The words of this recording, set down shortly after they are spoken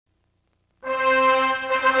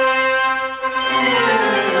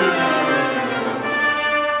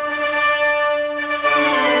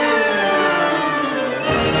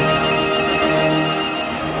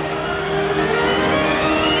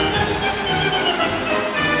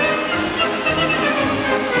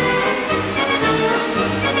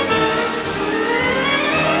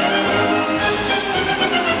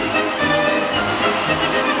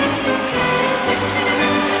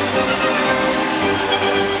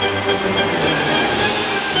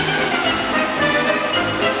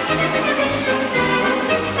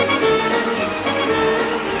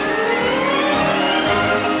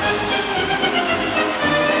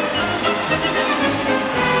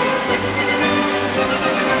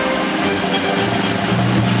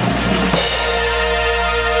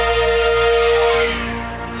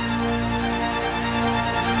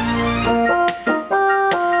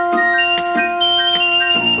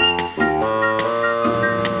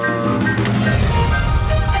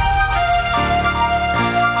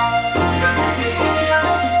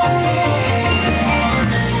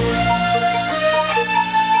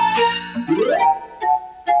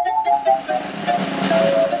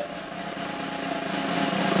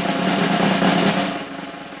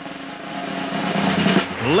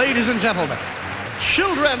Ladies and gentlemen,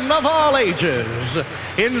 children of all ages,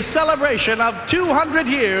 in celebration of 200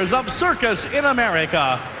 years of circus in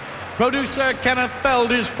America, producer Kenneth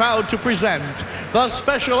Feld is proud to present the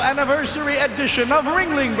special anniversary edition of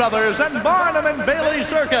Ringling Brothers and Barnum and Bailey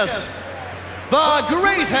Circus, the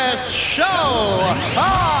greatest show on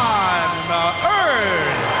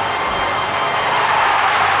earth.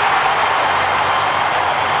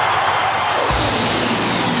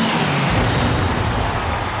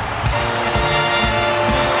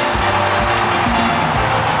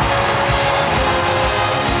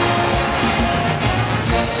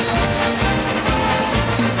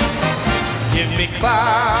 Give me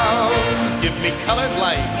clowns, give me colored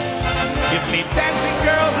lights, give me dancing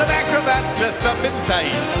girls and acrobats dressed up in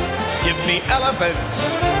tights. Give me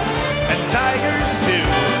elephants and tigers too,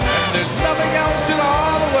 and there's nothing else in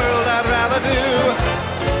all the world I'd rather do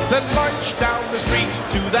than march down the street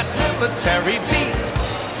to that military beat.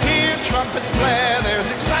 Hear trumpets blare, there's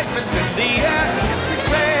excitement in the air. It's a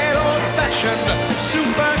great old-fashioned,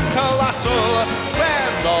 super colossal,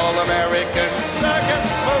 grand all-American circus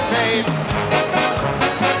parade.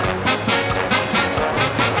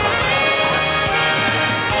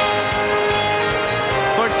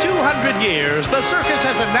 For 200 years, the circus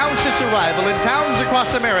has announced its arrival in towns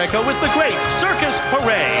across America with the Great Circus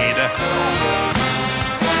Parade.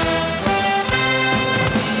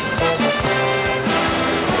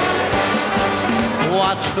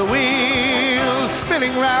 Watch the wheels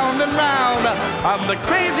spinning round and round on the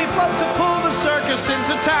crazy float to pull the circus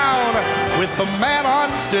into town. With the man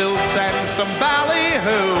on stilts and some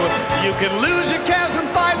ballyhoo, you can lose your cares and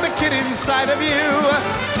find the kid inside of you.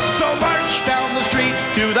 So march down the street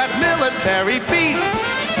to that military beat.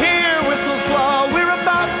 Hear whistles blow, we're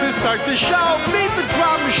about to start the show. Beat the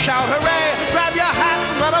drum, shout hooray, grab your hat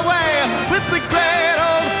and run away with the great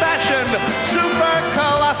old-fashioned, super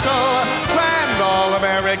colossal, grand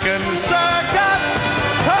all-American circus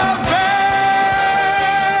parade.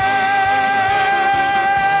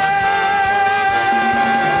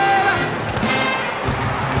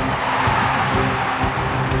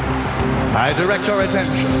 I direct your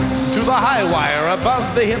attention to the high wire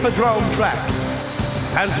above the Hippodrome track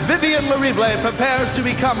as Vivian Larible prepares to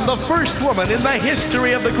become the first woman in the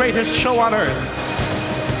history of the greatest show on earth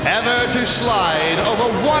ever to slide over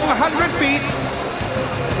 100 feet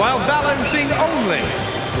while balancing only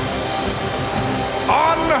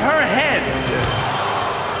on her head.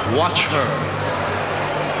 Watch her.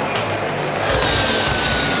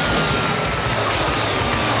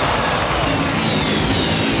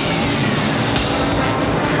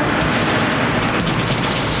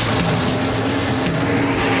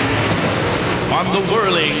 On the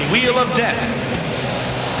whirling wheel of death,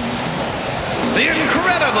 the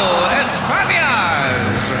incredible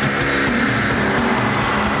Españas.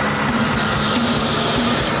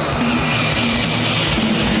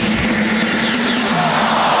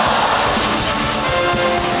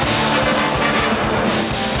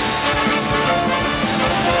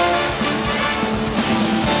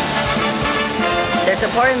 There's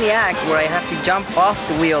a part in the act where I have to jump off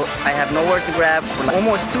the wheel. I have nowhere to grab. For like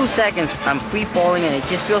almost 2 seconds, I'm free falling and it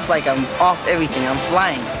just feels like I'm off everything. I'm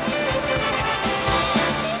flying.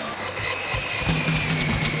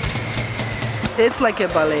 It's like a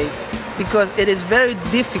ballet because it is very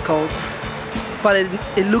difficult, but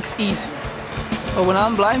it looks easy. But when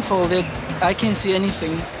I'm blindfolded, I can't see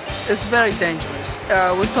anything. It's very dangerous.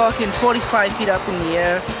 We're talking 45 feet up in the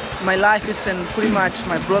air. My life is in pretty much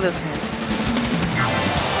my brother's hands.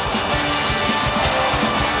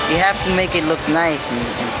 You have to make it look nice and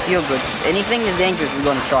feel good. If anything is dangerous, we're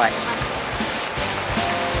going to try it.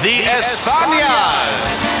 The Españas.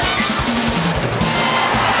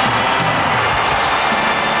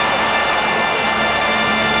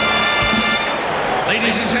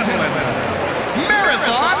 Ladies and gentlemen,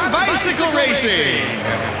 marathon bicycle racing.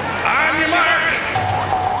 On your mark.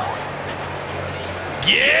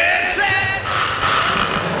 Get set.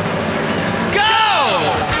 Go!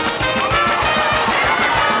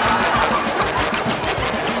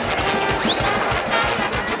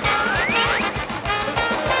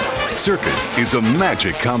 Circus is a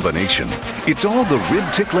magic combination. It's all the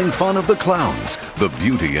rib-tickling fun of the clowns, the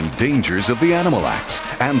beauty and dangers of the animal acts,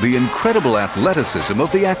 and the incredible athleticism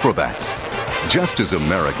of the acrobats. Just as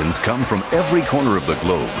Americans come from every corner of the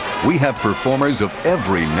globe, we have performers of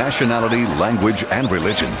every nationality, language, and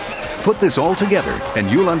religion. Put this all together, and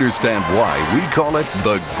you'll understand why we call it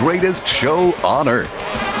the greatest show on earth.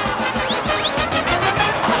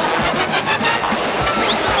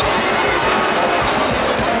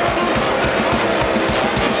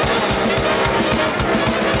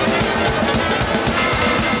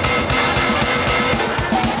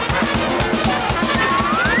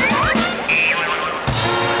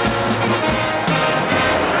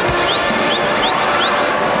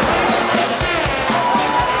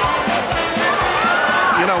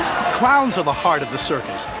 clowns are the heart of the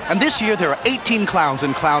circus, and this year there are 18 clowns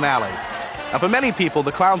in Clown Alley. Now, for many people,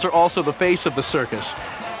 the clowns are also the face of the circus.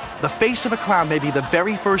 The face of a clown may be the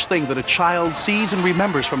very first thing that a child sees and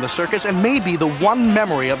remembers from the circus, and may be the one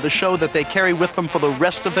memory of the show that they carry with them for the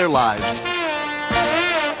rest of their lives.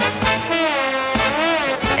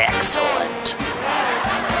 Excellent.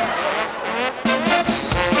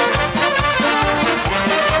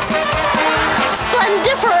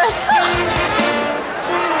 Splendiferous!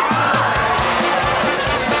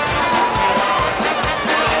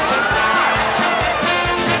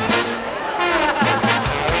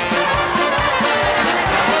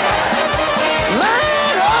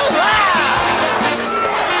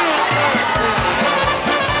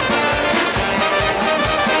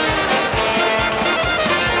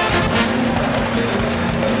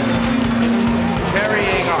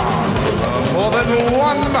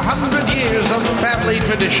 More than 100 years of family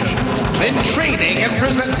tradition in training and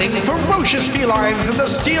presenting ferocious felines in the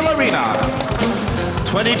steel arena.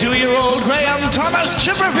 22-year-old Graham Thomas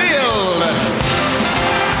Chipperfield.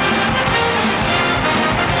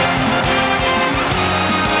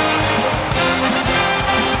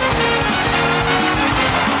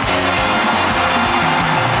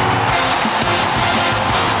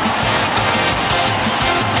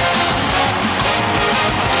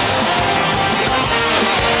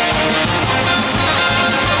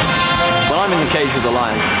 I'm in the cage with the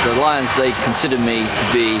lions, they consider me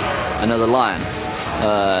to be another lion.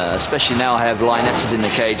 Especially now I have lionesses in the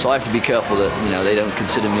cage, so I have to be careful that they don't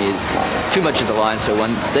consider me as too much as a lion. So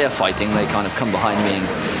when they're fighting, they kind of come behind me and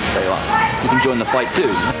say, "Well, you can join the fight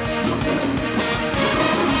too."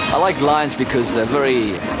 I like lions because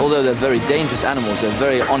although they're very dangerous animals, they're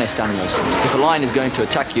very honest animals. If a lion is going to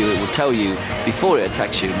attack you, it will tell you before it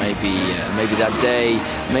attacks you, maybe that day,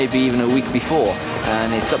 maybe even a week before.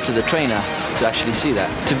 And it's up to the trainer to actually see that.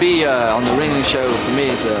 To be on the Ringling show for me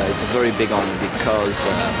is a very big honor, because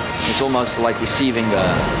it's almost like receiving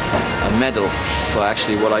a medal for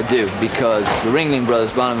actually what I do, because the Ringling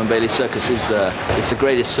Brothers, Barnum and Bailey Circus is the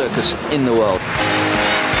greatest circus in the world.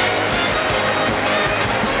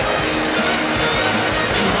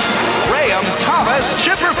 Graham Thomas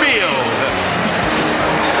Chipperfield.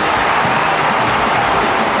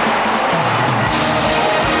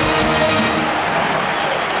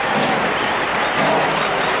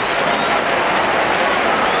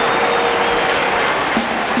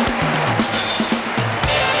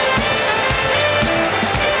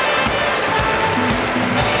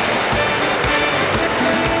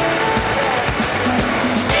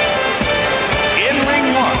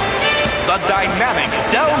 The dynamic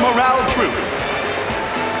Del Morale Troupe.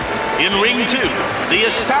 In Ring 2, the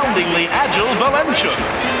astoundingly agile Valencia.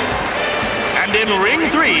 And in Ring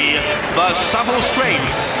 3, the supple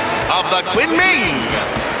strength of the Kunming.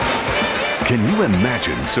 Can you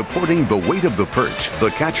imagine supporting the weight of the perch,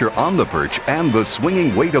 the catcher on the perch, and the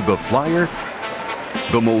swinging weight of the flyer?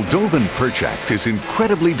 The Moldovan Perch Act is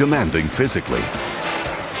incredibly demanding physically.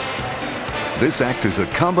 This act is a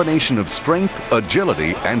combination of strength,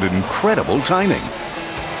 agility, and incredible timing.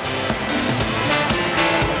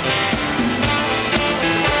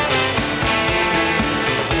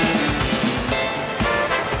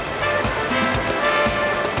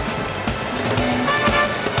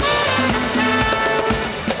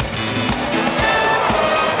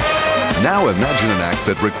 Now imagine an act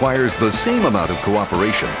that requires the same amount of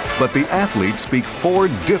cooperation, but the athletes speak 4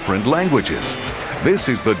 different languages. This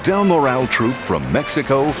is the Del Morale Troupe from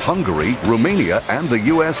Mexico, Hungary, Romania, and the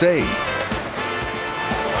USA.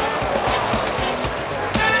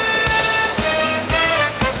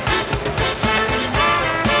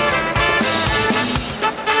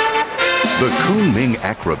 The Kunming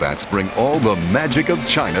acrobats bring all the magic of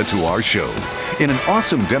China to our show. In an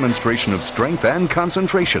awesome demonstration of strength and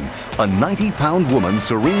concentration, a 90-pound woman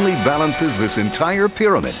serenely balances this entire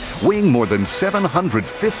pyramid, weighing more than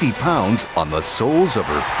 750 pounds on the soles of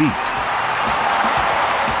her feet.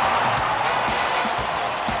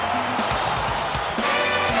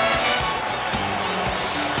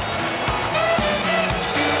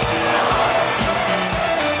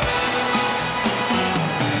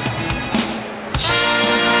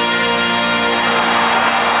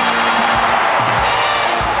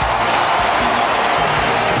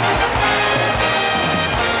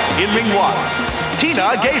 In Ring 1,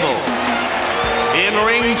 Tina Gable. In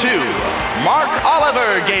Ring 2, Mark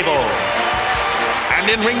Oliver Gable. And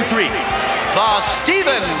in Ring 3, the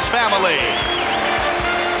Stevens family.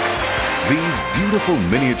 These beautiful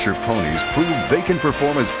miniature ponies prove they can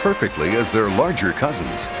perform as perfectly as their larger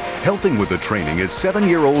cousins. Helping with the training is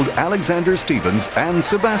 7-year-old Alexander Stevens and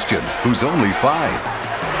Sebastian, who's only 5.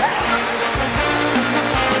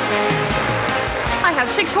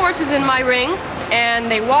 6 horses in my ring,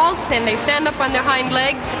 and they waltz and they stand up on their hind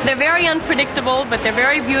legs. They're very unpredictable, but they're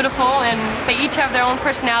very beautiful, and they each have their own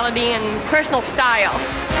personality and personal style.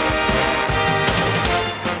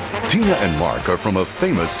 Tina and Mark are from a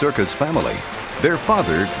famous circus family. Their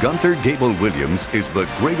father, Gunther Gable Williams, is the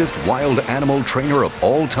greatest wild animal trainer of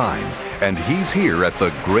all time, and he's here at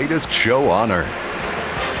the greatest show on earth.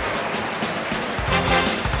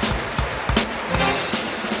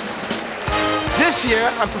 This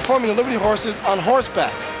year, I'm performing the Liberty horses on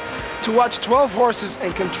horseback. To watch 12 horses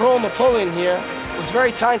and control Napoleon here was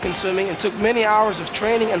very time-consuming and took many hours of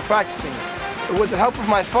training and practicing. But with the help of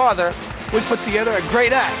my father, we put together a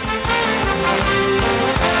great act.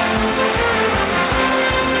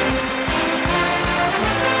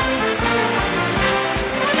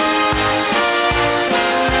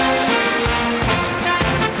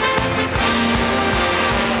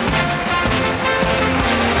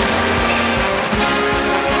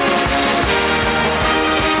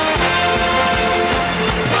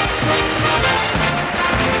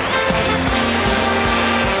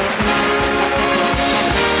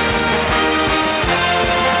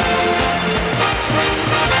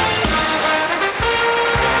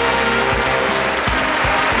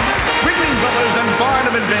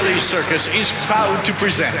 Barnum and Bailey's Circus is proud to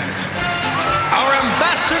present our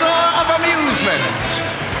ambassador of amusement,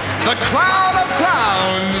 the clown of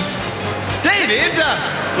clowns, David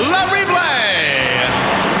Larible.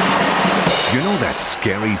 You know that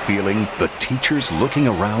scary feeling? The teacher's looking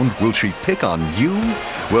around. Will she pick on you?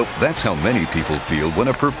 Well, that's how many people feel when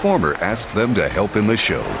a performer asks them to help in the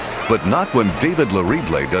show. But not when David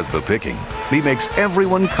Larible does the picking. He makes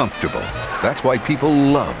everyone comfortable. That's why people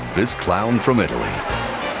love this clown from Italy.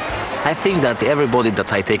 I think that everybody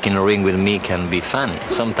that I take in a ring with me can be funny.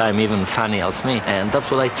 Sometimes even funny as me. And that's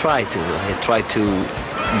what I try to do. I try to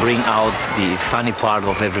bring out the funny part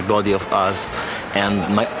of everybody of us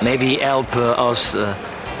and maybe help us to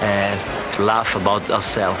laugh about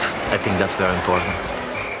ourselves. I think that's very important.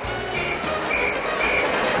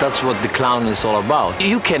 That's what the clown is all about.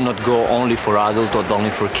 You cannot go only for adults or only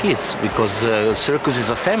for kids because circus is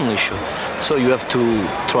a family show. So you have to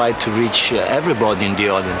try to reach everybody in the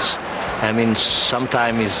audience. I mean,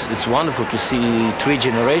 sometimes it's wonderful to see 3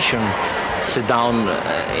 generations sit down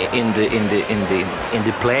in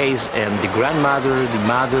the place, and the grandmother, the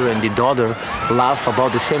mother, and the daughter laugh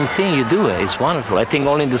about the same thing you do. It's wonderful. I think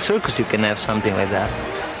only in the circus you can have something like that.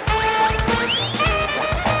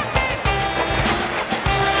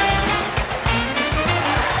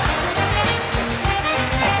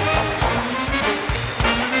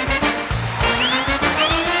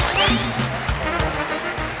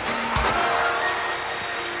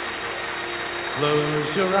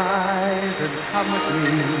 Close your eyes and come with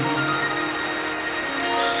me.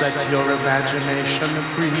 Set your imagination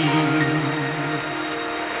free.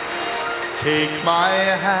 Take my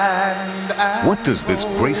hand and What does this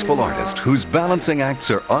graceful artist, whose balancing acts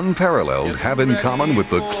are unparalleled, have in common with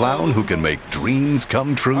the clown who can make dreams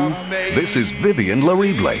come true? This is Vivian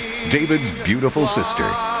Larible, David's beautiful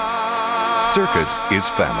sister. Circus is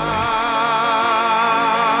family.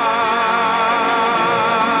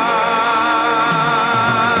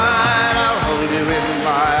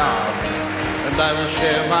 I will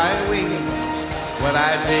share my wings when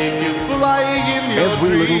I take you flying in your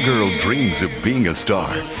Every little girl dreams of being a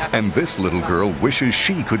star, and this little girl wishes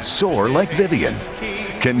she could soar like Vivian.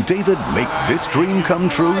 Can David make this dream come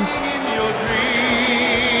true?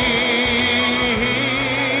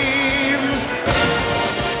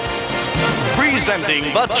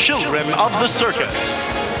 Presenting the children of the circus.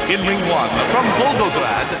 In ring 1 from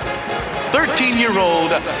Volgograd,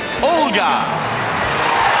 13-year-old Olga.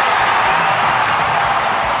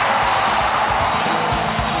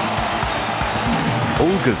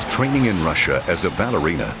 Olga's training in Russia as a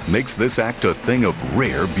ballerina makes this act a thing of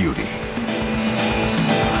rare beauty.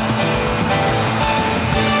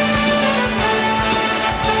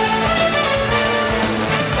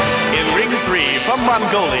 In ring 3 from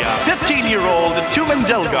Mongolia, 15-year-old Tumen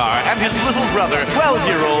Delgar and his little brother,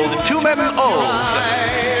 12-year-old Tumen Ols.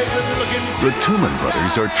 The Tumen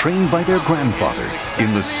brothers are trained by their grandfather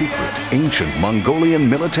in the secret, ancient Mongolian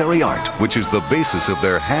military art, which is the basis of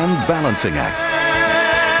their hand balancing act.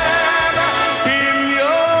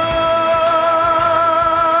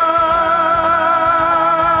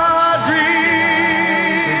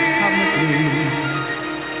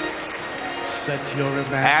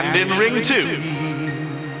 And in ring 2,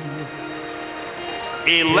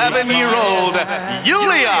 11-year-old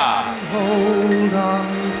Yulia.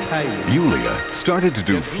 Yulia started to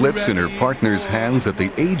do flips in her partner's hands at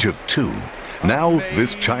the age of 2. Now,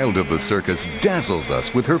 this child of the circus dazzles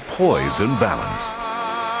us with her poise and balance.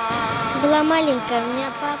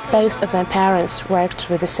 Both of my parents worked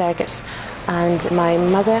with the circus, and my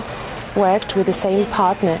mother worked with the same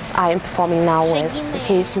partner I am performing now with.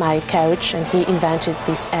 He's my coach, and he invented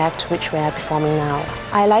this act which we are performing now.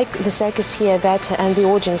 I like the circus here better and the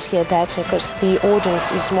audience here better because the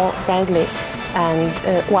audience is more friendly and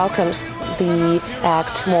welcomes the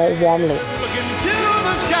act more warmly. Look into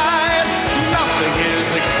the skies, nothing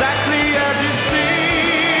is exactly as it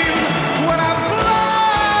seems when I'm flying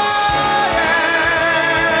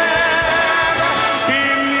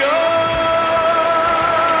in your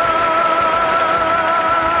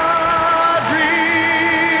dreams.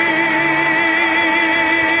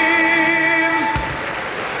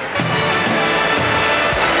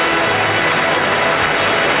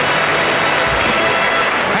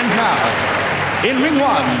 And now, in ring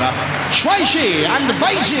 1, Shuaishi and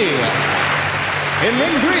Baiji. In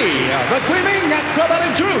ring 3, the Ringling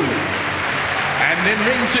acrobatic troupe. And in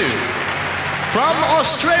ring 2, from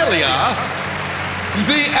Australia,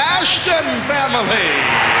 the Ashton family.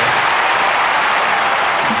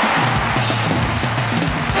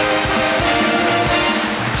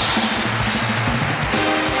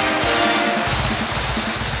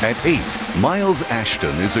 At 8, Miles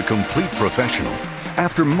Ashton is a complete professional.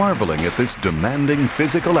 After marveling at this demanding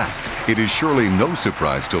physical act, it is surely no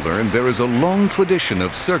surprise to learn there is a long tradition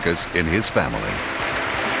of circus in his family.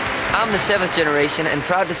 I'm the 7th generation and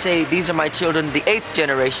proud to say these are my children, the 8th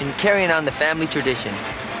generation, carrying on the family tradition.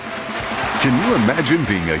 Can you imagine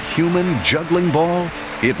being a human juggling ball?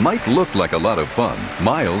 It might look like a lot of fun.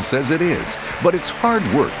 Miles says it is, but it's hard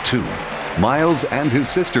work too. Miles and his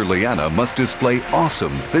sister Leanna must display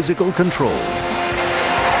awesome physical control.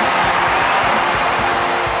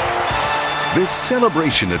 This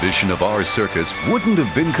celebration edition of our circus wouldn't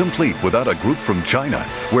have been complete without a group from China,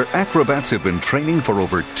 where acrobats have been training for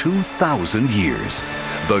over 2,000 years.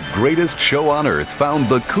 The greatest show on earth found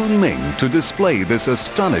the Kunming to display this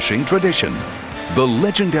astonishing tradition. The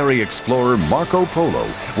legendary explorer Marco Polo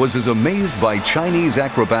was as amazed by Chinese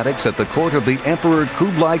acrobatics at the court of the Emperor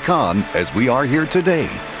Kublai Khan as we are here today.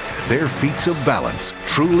 Their feats of balance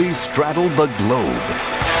truly straddle the globe.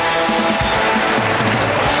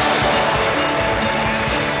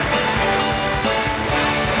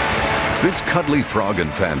 This cuddly frog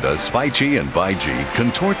and panda, Shuaishi and Baiji,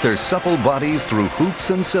 contort their supple bodies through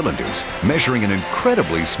hoops and cylinders, measuring an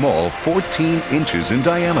incredibly small 14 inches in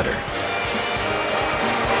diameter.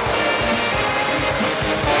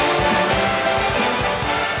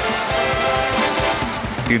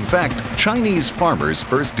 In fact, Chinese farmers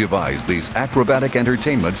first devised these acrobatic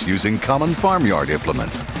entertainments using common farmyard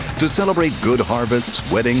implements to celebrate good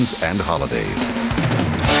harvests, weddings, and holidays.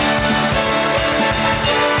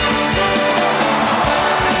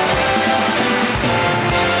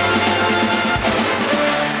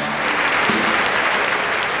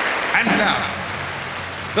 And now,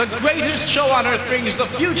 the greatest show on earth brings the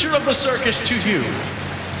future of the circus to you.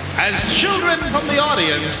 As children from the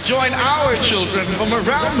audience join our children from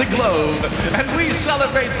around the globe, and we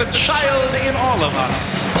celebrate the child in all of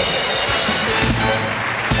us.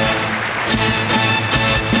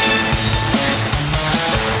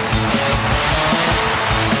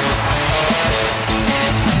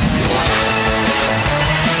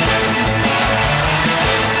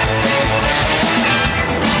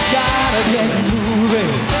 Gotta get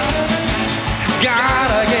moving.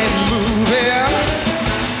 Gotta get moving.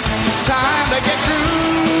 Time to get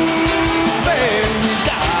grooving.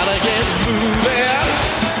 Gotta get moving.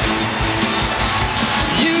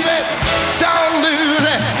 Use it, don't lose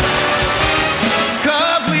it.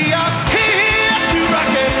 'Cause we are here to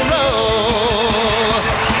rock and roll.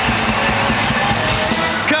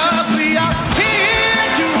 'Cause we are here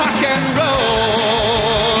to rock and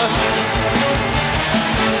roll.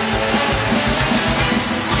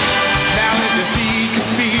 Now if your feet can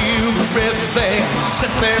feel the rhythm,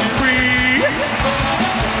 set them free.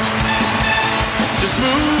 Just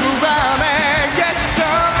move around and get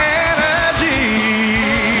some energy.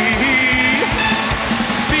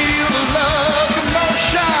 Feel the love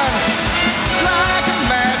commotion. It's like a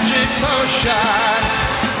magic potion.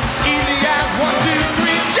 Easy as 1, 2,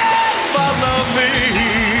 3, just follow me.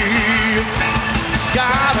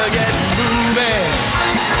 Gotta get moving.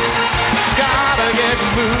 Gotta get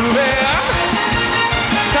moving.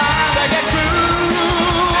 Time to get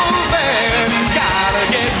grooving. Gotta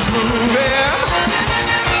get moving.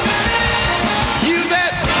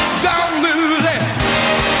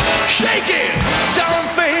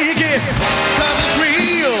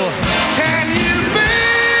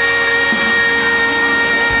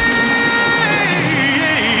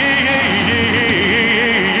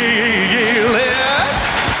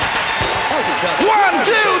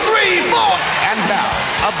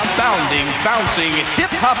 bouncing,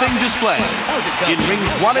 hip-hopping display. In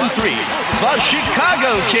rings 1 and 3, the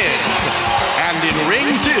Chicago Kids. And in ring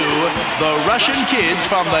 2, the Russian kids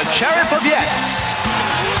from the Cherepov-Yets.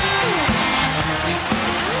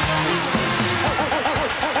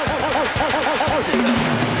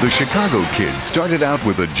 The Chicago Kids started out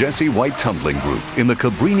with the Jesse White Tumbling Group in the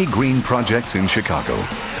Cabrini Green projects in Chicago.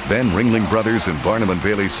 Then Ringling Brothers and Barnum and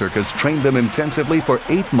Bailey Circus trained them intensively for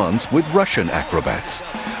 8 months with Russian acrobats.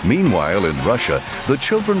 Meanwhile, in Russia, the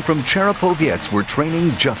children from Cherepov-Yets were training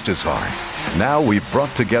just as hard. Now we've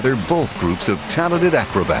brought together both groups of talented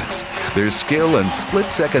acrobats. Their skill and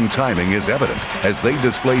split-second timing is evident as they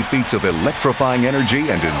display feats of electrifying energy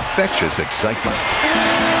and infectious excitement.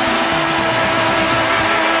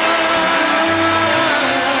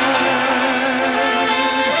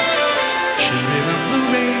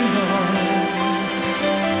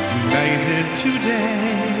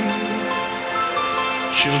 Today,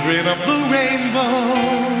 children of the rainbow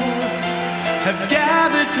have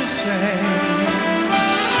gathered to say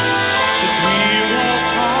that we're all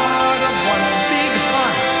part of one big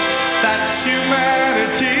heart, that's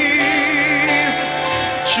humanity.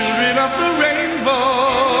 Children of the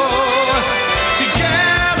rainbow,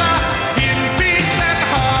 together in peace and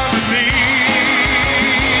harmony.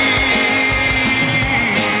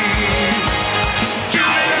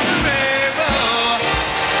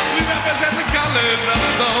 Colors of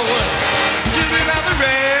the world, children of the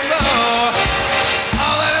rainbow,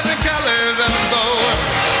 all of the colors of the world.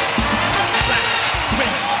 Black,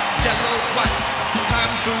 red, yellow, white,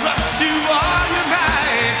 time for us to all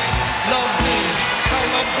unite. Love is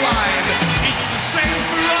colorblind, each the same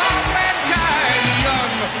for all mankind.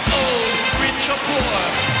 Young, old, rich or poor,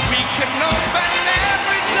 we can open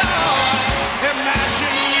every door.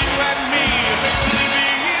 Imagine you and me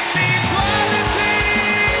living in equality.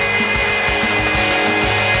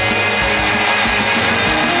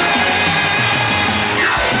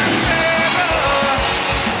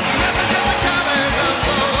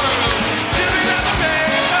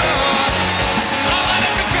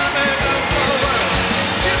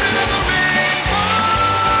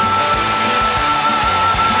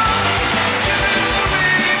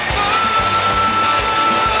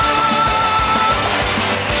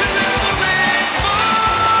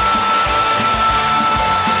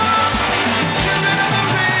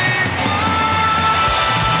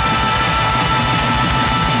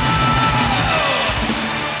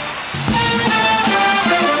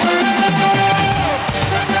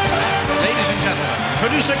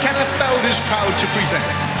 Producer Kenneth Feld is proud to present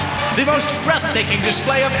the most breathtaking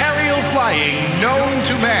display of aerial flying known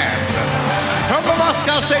to man. From the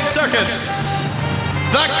Moscow State Circus,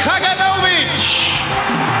 the Kaganovich!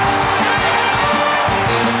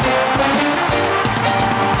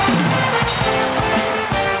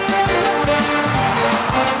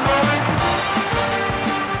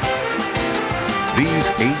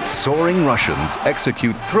 These 8 soaring Russians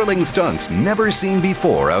execute thrilling stunts never seen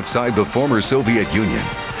before outside the former Soviet Union.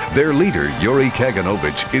 Their leader, Yuri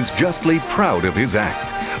Kaganovich, is justly proud of his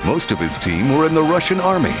act. Most of his team were in the Russian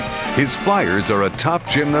army. His flyers are a top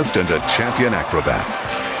gymnast and a champion acrobat.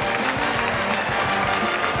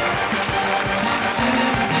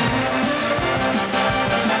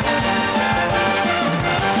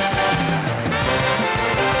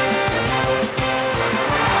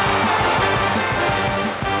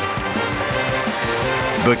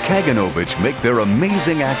 The Kaganovich make their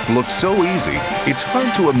amazing act look so easy, it's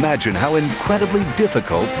hard to imagine how incredibly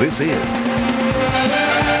difficult this is.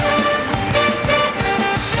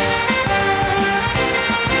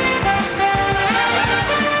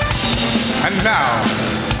 And now,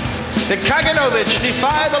 the Kaganovich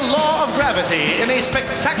defy the law of gravity in a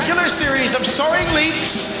spectacular series of soaring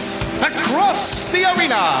leaps across the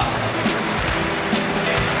arena.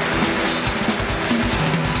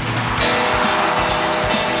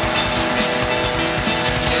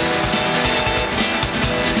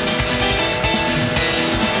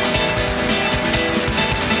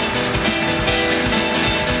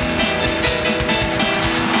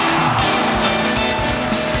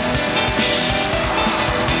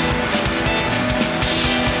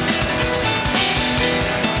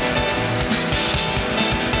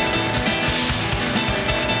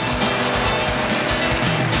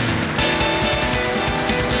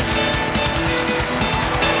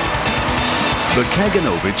 The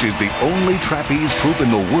Kaganovich is the only trapeze troupe in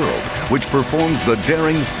the world which performs the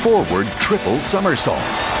daring forward triple somersault.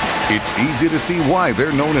 It's easy to see why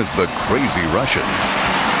they're known as the Crazy Russians.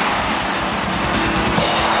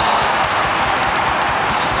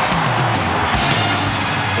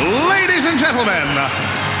 Ladies and gentlemen,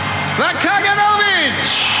 the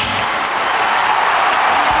Kaganovich!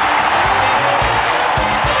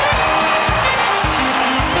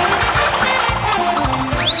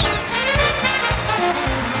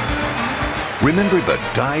 Remember the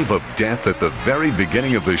dive of death at the very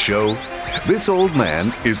beginning of the show? This old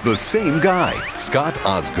man is the same guy, Scott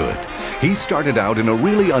Osgood. He started out in a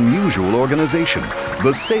really unusual organization,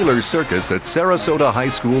 the Sailor Circus at Sarasota High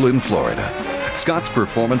School in Florida. Scott's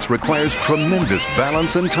performance requires tremendous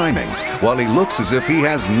balance and timing, while he looks as if he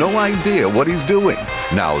has no idea what he's doing.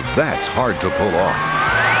 Now that's hard to pull off.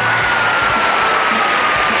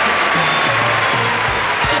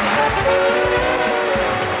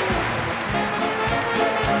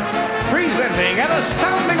 Presenting an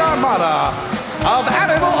astounding armada of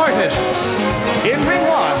animal artists. In ring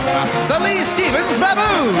 1, the Lee Stevens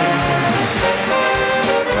Baboons.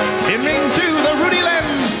 In ring 2, the Rudy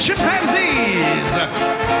Lenz Chimpanzees.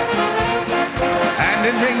 And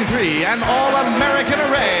in ring 3, an all-American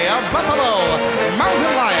array of buffalo,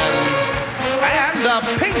 mountain lions, and a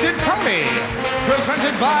painted pony,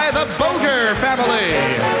 presented by the Boger family.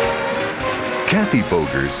 Kathy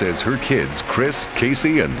Boger says her kids, Chris,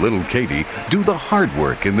 Casey, and little Katie, do the hard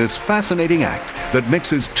work in this fascinating act that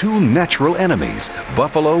mixes two natural enemies,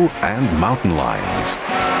 buffalo and mountain lions.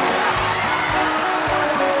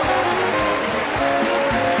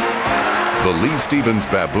 The Lee Stevens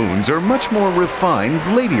baboons are much more refined,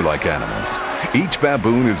 ladylike animals. Each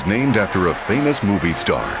baboon is named after a famous movie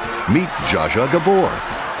star. Meet Zsa Zsa Gabor,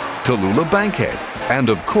 Tallulah Bankhead, and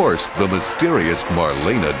of course, the mysterious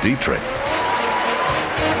Marlene Dietrich.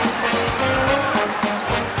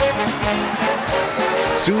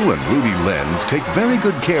 Sue and Rudy Lenz take very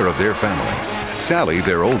good care of their family. Sally,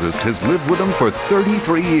 their oldest, has lived with them for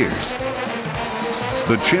 33 years.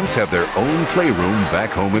 The chimps have their own playroom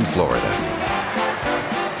back home in Florida.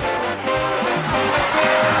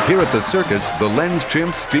 Here at the circus, the Lenz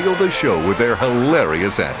chimps steal the show with their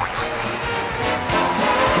hilarious antics.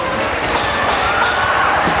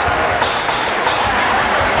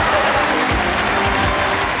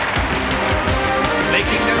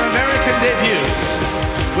 Making their American debut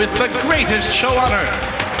with the greatest show on earth.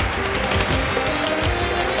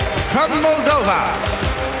 From Moldova,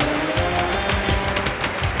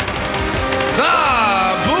 the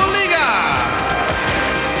Buliga.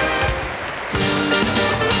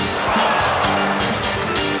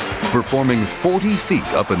 Performing 40 feet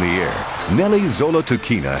up in the air, Nelly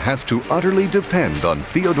Zolotukina has to utterly depend on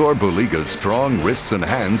Theodore Buliga's strong wrists and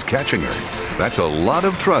hands catching her. That's a lot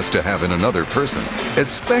of trust to have in another person,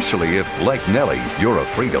 especially if, like Nelly, you're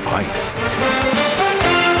afraid of heights.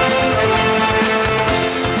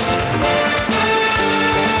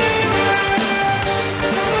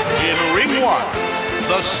 In ring 1,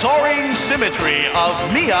 the soaring symmetry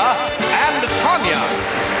of Mia and Tanya.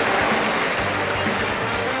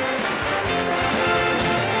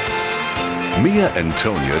 Mia and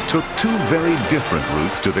Tonya took two very different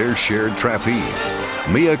routes to their shared trapeze.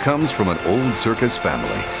 Mia comes from an old circus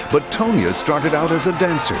family, but Tonya started out as a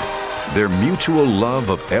dancer. Their mutual love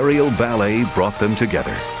of aerial ballet brought them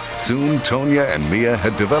together. Soon, Tonya and Mia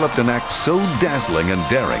had developed an act so dazzling and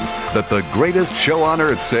daring that the greatest show on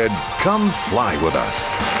earth said, "Come fly with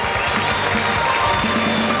us."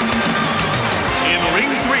 In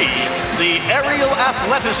ring 3, the aerial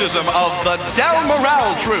athleticism of the Del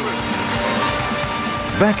Morale troupe.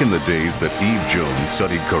 Back in the days that Eve Jones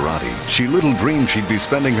studied karate, she little dreamed she'd be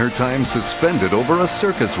spending her time suspended over a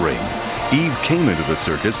circus ring. Eve came into the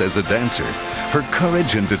circus as a dancer. Her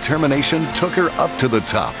courage and determination took her up to the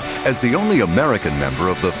top as the only American member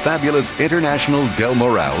of the fabulous international Del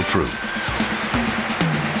Morale troupe.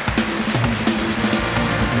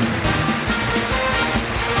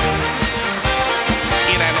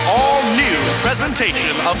 In an all-new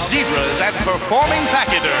presentation of zebras and performing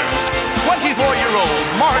pachyderms,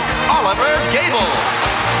 24-year-old Mark Oliver Gable.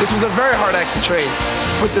 This was a very hard act to train.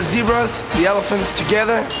 To put the zebras, the elephants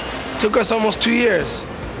together, took us almost 2 years.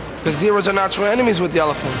 The zebras are natural enemies with the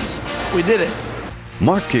elephants. We did it.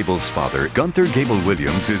 Mark Gable's father, Gunther Gable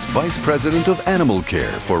Williams, is Vice President of Animal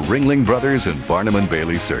Care for Ringling Brothers and Barnum and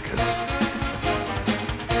Bailey Circus.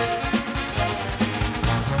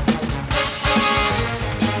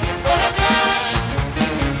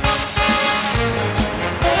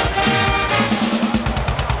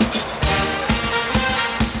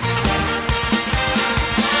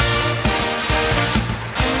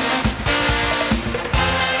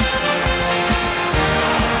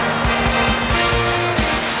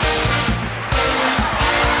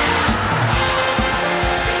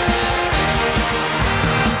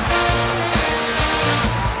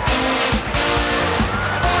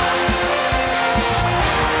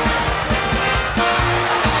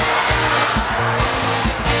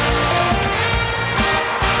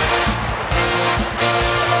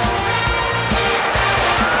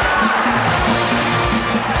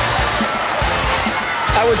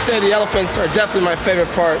 say the elephants are definitely my favorite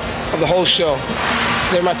part of the whole show.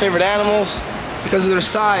 They're my favorite animals because of their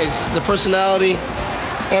size, their personality,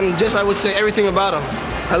 and just, I would say, everything about them.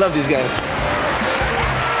 I love these guys.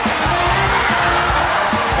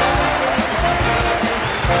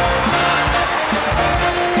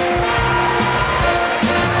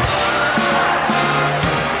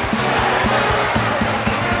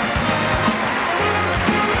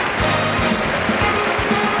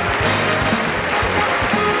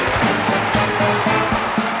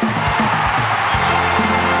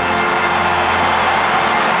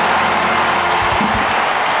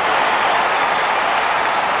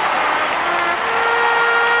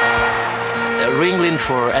 Ringling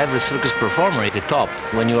for every circus performer is the top.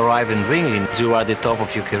 When you arrive in Ringling, you are at the top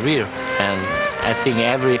of your career. And I think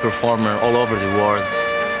every performer all over the world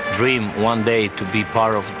dream one day to be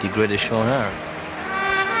part of the greatest show on earth.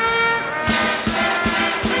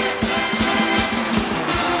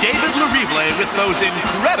 David Larible with those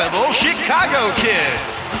incredible Chicago kids.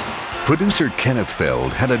 Producer Kenneth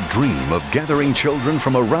Feld had a dream of gathering children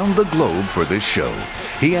from around the globe for this show.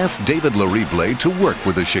 He asked David Larible to work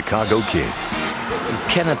with the Chicago kids.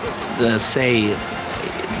 Kenneth say,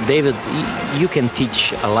 David, you can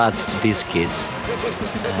teach a lot to these kids.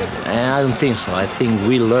 And I don't think so. I think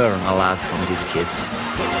we learn a lot from these kids.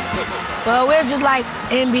 Well, we're just like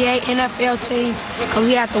NBA, NFL team because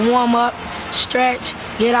we have to warm up, stretch,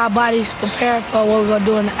 get our bodies prepared for what we're going to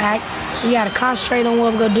do in the act. We got to concentrate on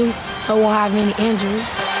what we're going to do so we won't have any injuries.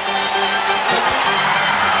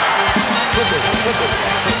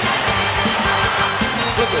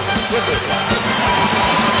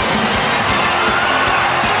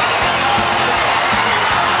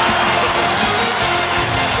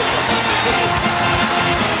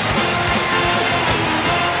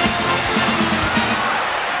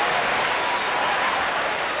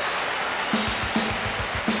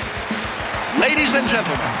 Ladies and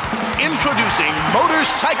gentlemen, introducing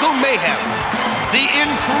Motorcycle Mayhem, the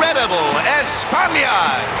incredible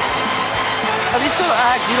Españas. This sort of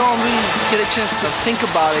act, you don't really get a chance to think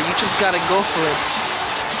about it. You just gotta go for it.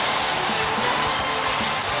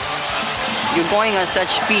 You're going on such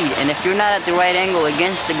speed, and if you're not at the right angle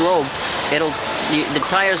against the globe, the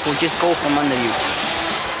tires will just go from under you.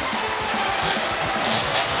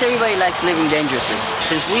 Everybody likes living dangerously.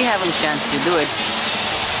 Since we have a chance to do it,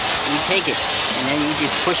 we take it, and then you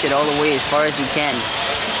just push it all the way as far as you can.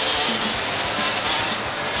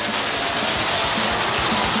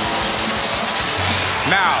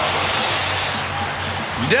 Now,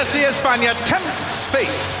 Desi España tempts fate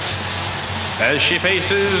as she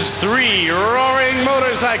faces 3 roaring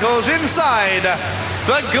motorcycles inside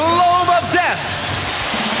the Globe of Death.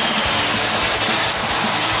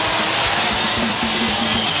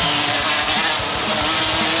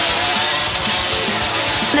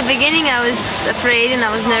 In the beginning I was afraid and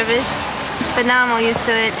I was nervous, but now I'm all used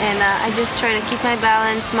to it, and I just try to keep my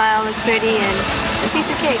balance, smile, look pretty, and a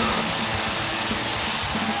piece of cake.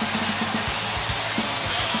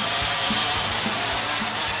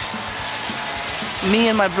 Me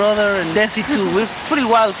and my brother and Desi too, we're pretty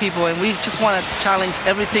wild people and we just want to challenge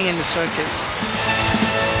everything in the circus.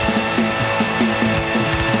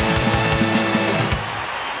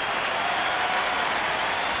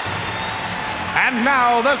 And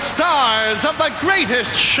now the stars of the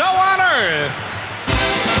greatest show on earth.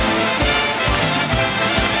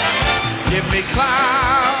 Give me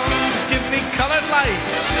clowns, give me colored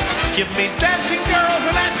lights, give me dancing girls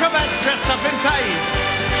and acrobats dressed up in tights.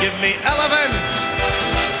 Give me elephants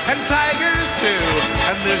and tigers too,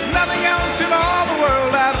 and there's nothing else in all the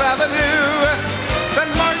world I'd rather do than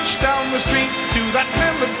march down the street to that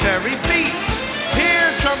military beat. Hear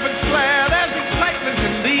trumpets blare, there's excitement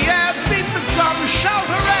in the air. Beat the drum, shout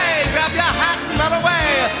hooray, grab your hat and run away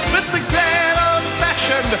with the grand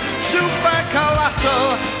old-fashioned, super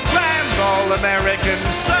colossal, grand all-American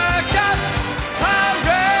circus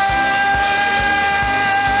parade.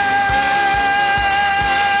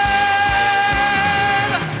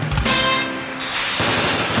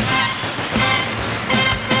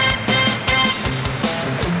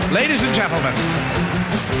 Ladies and gentlemen,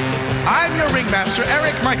 I'm your ringmaster,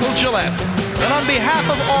 Eric Michael Gillette, and on behalf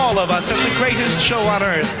of all of us at the greatest show on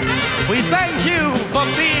earth, we thank you for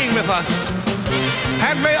being with us.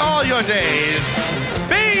 And may all your days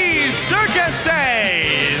be circus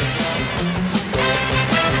days!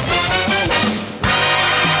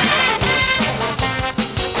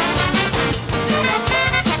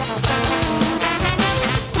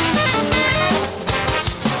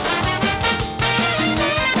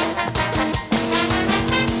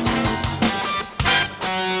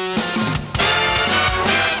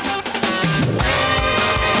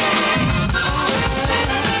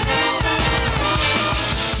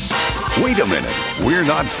 Wait a minute, we're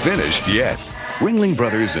not finished yet. Ringling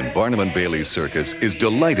Brothers and Barnum and Bailey Circus is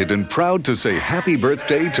delighted and proud to say happy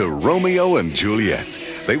birthday to Romeo and Juliet.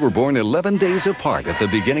 They were born 11 days apart at the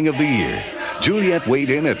beginning of the year. Juliet weighed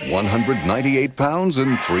in at 198 pounds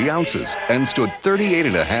and 3 ounces and stood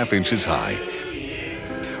 38.5 inches high.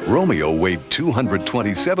 Romeo weighed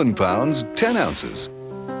 227 pounds, 10 ounces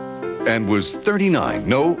and was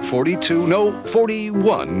 41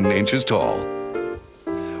 inches tall.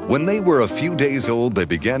 When they were a few days old, they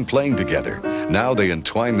began playing together. Now they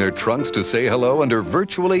entwine their trunks to say hello and are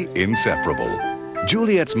virtually inseparable.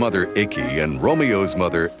 Juliet's mother, Icky, and Romeo's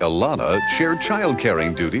mother, Ilana, share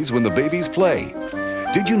child-caring duties when the babies play.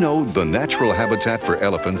 Did you know the natural habitat for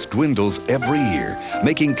elephants dwindles every year,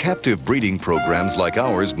 making captive breeding programs like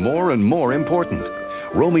ours more and more important?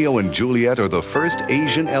 Romeo and Juliet are the first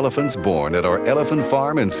Asian elephants born at our elephant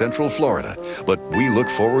farm in Central Florida, but we look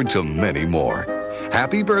forward to many more.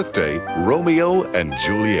 Happy birthday, Romeo and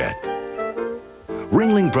Juliet.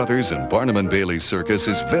 Ringling Brothers and Barnum and Bailey Circus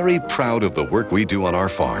is very proud of the work we do on our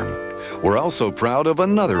farm. We're also proud of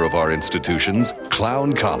another of our institutions,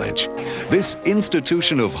 Clown College. This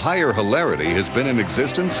institution of higher hilarity has been in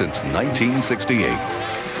existence since 1968.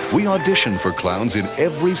 We audition for clowns in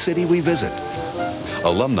every city we visit.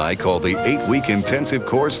 Alumni call the 8-week intensive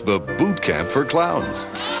course the Boot Camp for Clowns.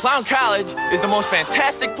 Clown College is the most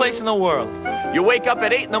fantastic place in the world. You wake up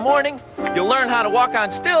at 8 in the morning, you learn how to walk on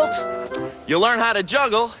stilts, you learn how to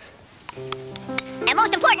juggle, and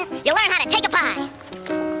most important, you learn how to take a pie.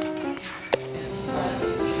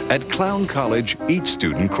 At Clown College, each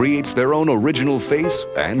student creates their own original face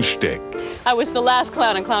and shtick. I was the last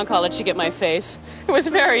clown in Clown College to get my face. It was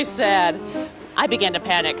very sad. I began to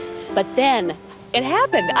panic, but then it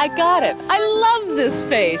happened. I got it. I love this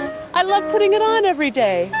face. I love putting it on every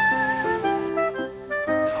day.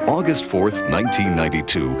 August 4th,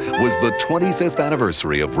 1992 was the 25th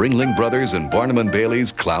anniversary of Ringling Brothers and Barnum and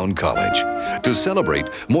Bailey's Clown College. To celebrate,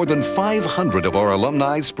 more than 500 of our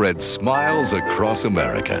alumni spread smiles across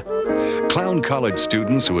America. Clown College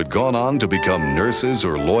students who had gone on to become nurses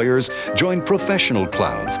or lawyers joined professional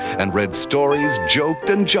clowns and read stories, joked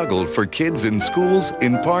and juggled for kids in schools,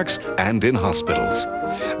 in parks, and in hospitals.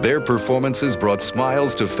 Their performances brought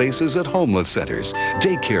smiles to faces at homeless centers,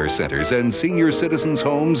 daycare centers, and senior citizens'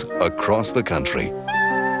 homes across the country.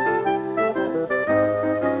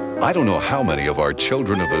 I don't know how many of our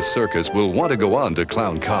children of the circus will want to go on to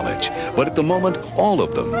Clown College, but at the moment, all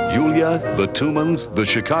of them, Yulia, the Tumans, the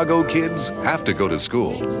Chicago kids, have to go to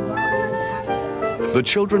school. The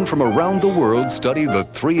children from around the world study the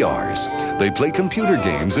 3 R's. They play computer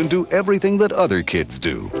games and do everything that other kids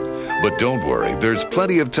do. But don't worry, there's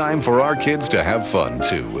plenty of time for our kids to have fun,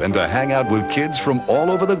 too, and to hang out with kids from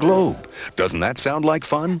all over the globe. Doesn't that sound like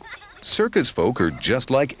fun? Circus folk are just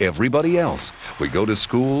like everybody else. We go to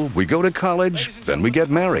school, we go to college, then we get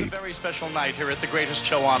married. It's a very special night here at the greatest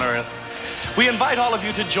show on earth. We invite all of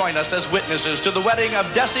you to join us as witnesses to the wedding of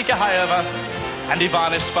Desi Kahayeva and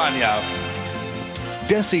Ivan Espana.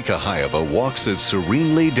 Desi Kahayeva walks as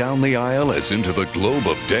serenely down the aisle as into the globe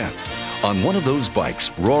of death. On one of those bikes,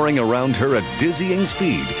 roaring around her at dizzying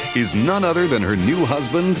speed, is none other than her new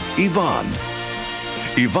husband, Ivan.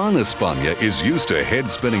 Ivan Espana is used to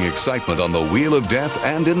head-spinning excitement on the Wheel of Death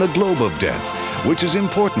and in the Globe of Death, which is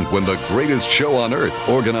important when the greatest show on earth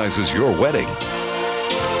organizes your wedding.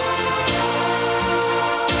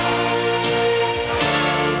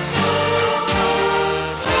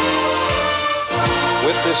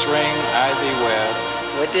 With this ring I thee wed.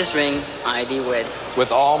 With this ring I thee wed.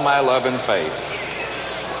 With all my love and faith.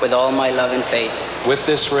 With all my love and faith. With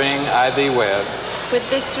this ring I thee wed. With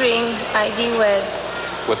this ring I thee wed.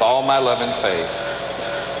 With all my love and faith.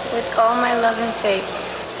 With all my love and faith.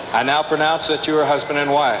 I now pronounce that you are husband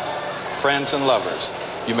and wife, friends and lovers.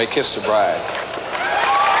 You may kiss the bride.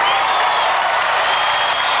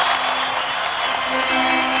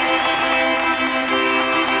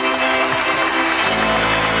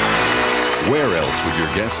 Where else would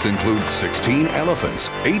your guests include 16 elephants,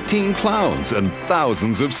 18 clowns, and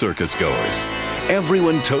thousands of circus goers?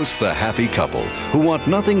 Everyone toasts the happy couple who want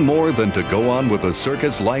nothing more than to go on with a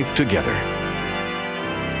circus life together.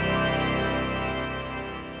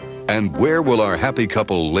 And where will our happy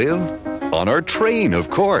couple live? On our train, of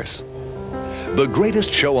course. The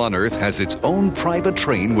greatest show on earth has its own private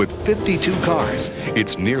train with 52 cars.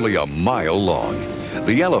 It's nearly a mile long.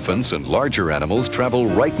 The elephants and larger animals travel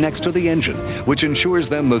right next to the engine, which ensures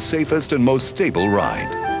them the safest and most stable ride.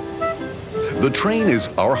 The train is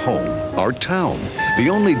our home, our town. The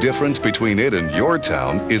only difference between it and your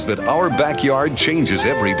town is that our backyard changes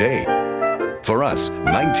every day. For us,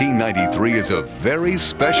 1993 is a very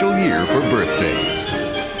special year for birthdays.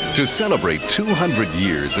 To celebrate 200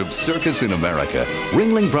 years of circus in America,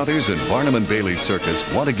 Ringling Brothers and Barnum and Bailey Circus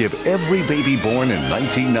want to give every baby born in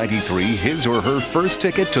 1993 his or her first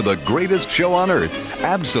ticket to the greatest show on earth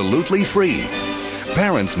absolutely free.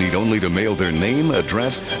 Parents need only to mail their name,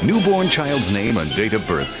 address, newborn child's name, and date of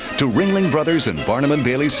birth to Ringling Brothers and Barnum and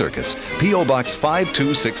Bailey Circus, P.O. Box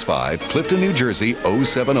 5265, Clifton, New Jersey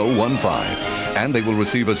 07015. And they will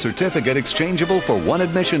receive a certificate exchangeable for one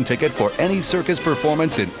admission ticket for any circus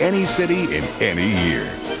performance in any city in any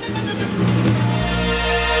year.